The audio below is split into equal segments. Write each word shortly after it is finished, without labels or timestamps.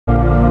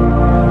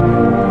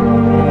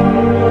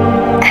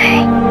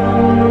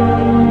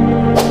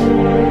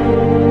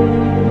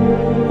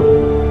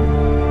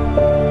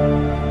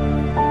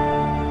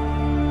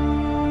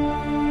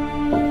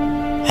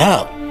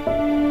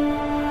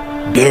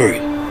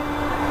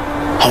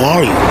How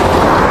are you?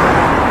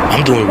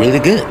 I'm doing really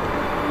good.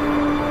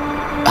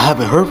 I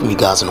haven't heard from you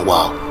guys in a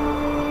while.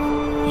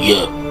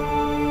 Yeah,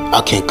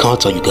 I can't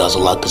contact you guys a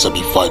lot because I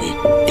be fighting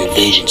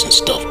invasions and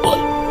stuff, but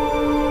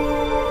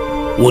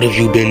what have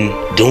you been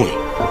doing?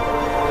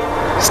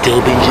 Still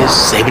been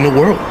just saving the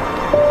world.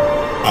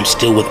 I'm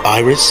still with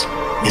Iris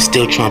and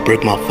still trying to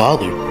break my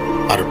father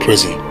out of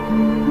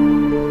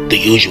prison. The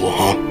usual,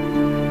 huh?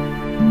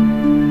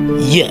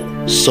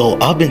 Yeah, so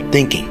I've been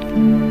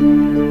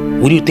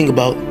thinking, what do you think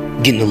about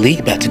getting the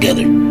league back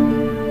together?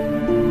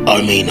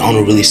 I mean, I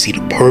don't really see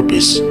the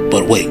purpose,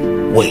 but wait.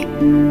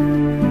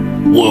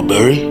 Well,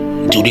 Barry,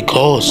 duty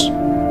calls.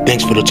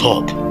 Thanks for the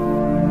talk.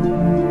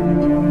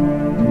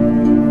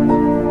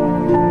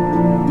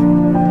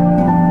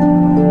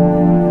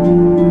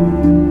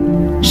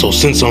 So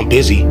since I'm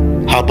busy,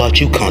 how about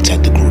you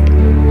contact the group?